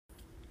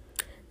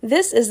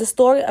This is the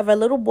story of a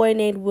little boy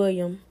named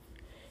William.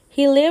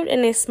 He lived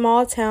in a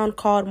small town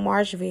called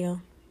Marshville.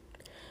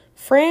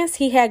 Friends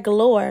he had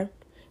galore,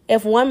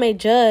 if one may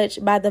judge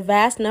by the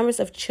vast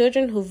numbers of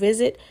children who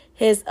visit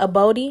his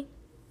abode.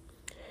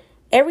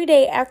 Every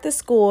day after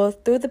school,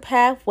 through the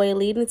pathway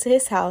leading to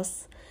his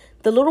house,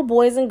 the little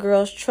boys and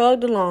girls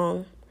trudged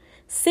along,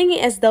 singing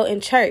as though in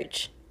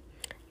church.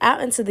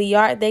 Out into the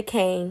yard they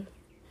came,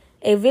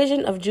 a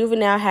vision of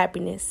juvenile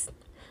happiness.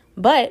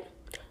 But,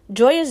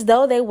 joyous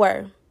though they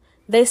were,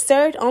 they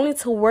served only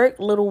to work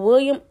little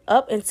William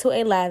up into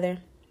a lather.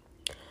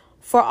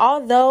 For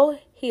although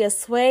he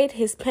assuaged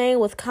his pain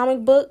with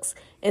comic books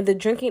and the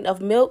drinking of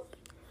milk,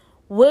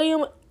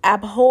 William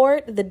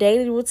abhorred the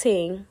daily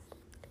routine.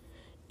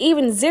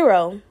 Even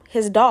Zero,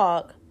 his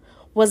dog,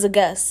 was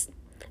aghast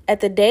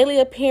at the daily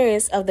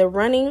appearance of the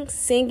running,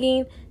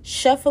 singing,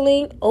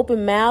 shuffling,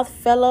 open-mouthed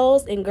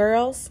fellows and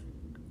girls.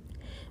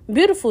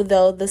 Beautiful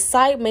though the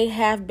sight may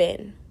have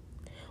been,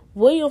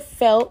 William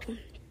felt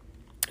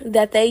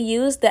that they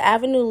used the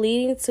avenue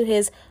leading to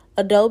his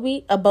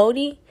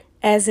abode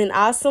as an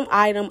awesome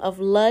item of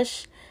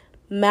lush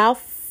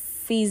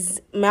malfeasance.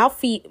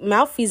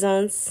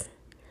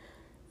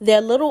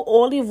 Their little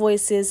oily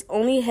voices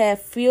only had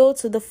fuel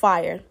to the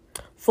fire,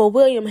 for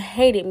William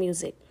hated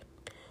music.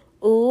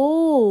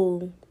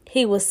 "Ooh,"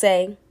 he would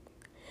say,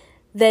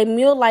 "they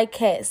mew like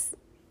cats,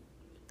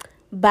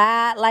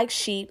 baa like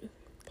sheep,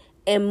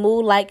 and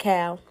moo like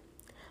cow.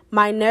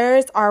 My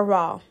nerves are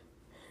raw."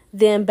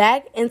 Then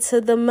back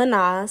into the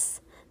menage,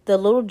 the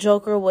little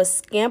joker would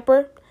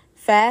scamper,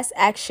 fast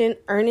action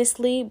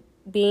earnestly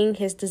being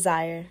his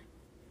desire.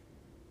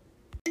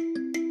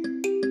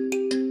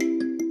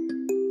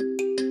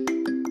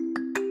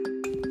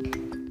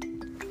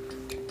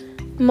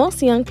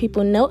 Most young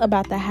people know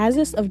about the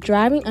hazards of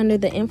driving under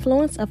the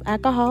influence of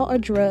alcohol or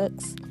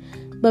drugs,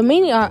 but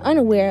many are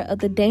unaware of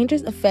the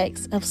dangerous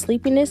effects of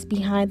sleepiness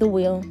behind the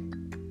wheel.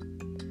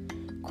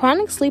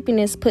 Chronic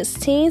sleepiness puts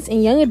teens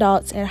and young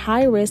adults at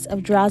high risk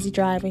of drowsy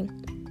driving.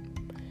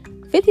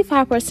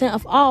 55%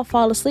 of all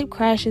fall-asleep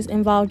crashes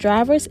involve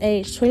drivers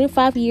aged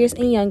 25 years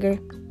and younger.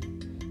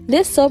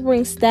 This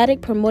sobering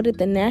static promoted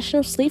the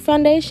National Sleep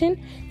Foundation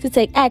to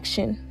take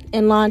action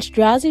and launch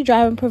Drowsy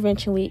Driving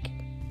Prevention Week,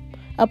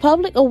 a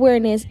public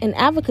awareness and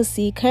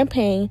advocacy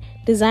campaign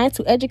designed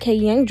to educate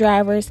young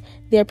drivers,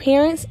 their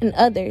parents, and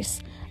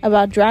others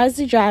about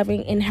drowsy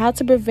driving and how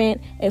to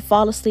prevent a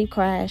fall-asleep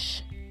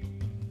crash.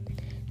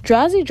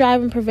 Drowsy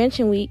Driving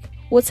Prevention Week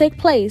will take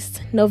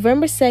place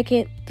November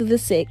 2nd through the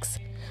 6th,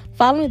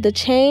 following the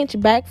change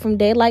back from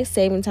daylight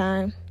saving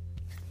time.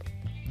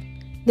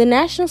 The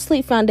National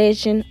Sleep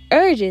Foundation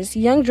urges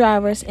young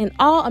drivers and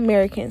all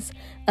Americans,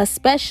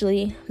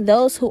 especially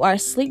those who are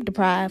sleep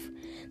deprived,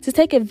 to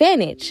take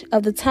advantage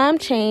of the time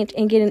change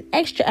and get an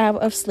extra hour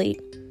of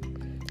sleep.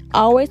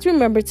 Always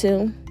remember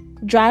to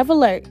drive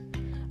alert,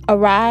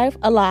 arrive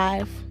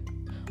alive.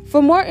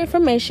 For more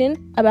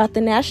information about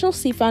the National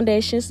Sleep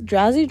Foundation's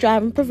Drowsy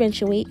Driving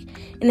Prevention Week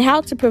and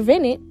how to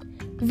prevent it,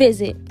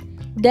 visit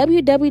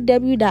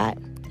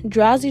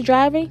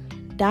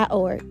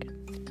www.drowsydriving.org.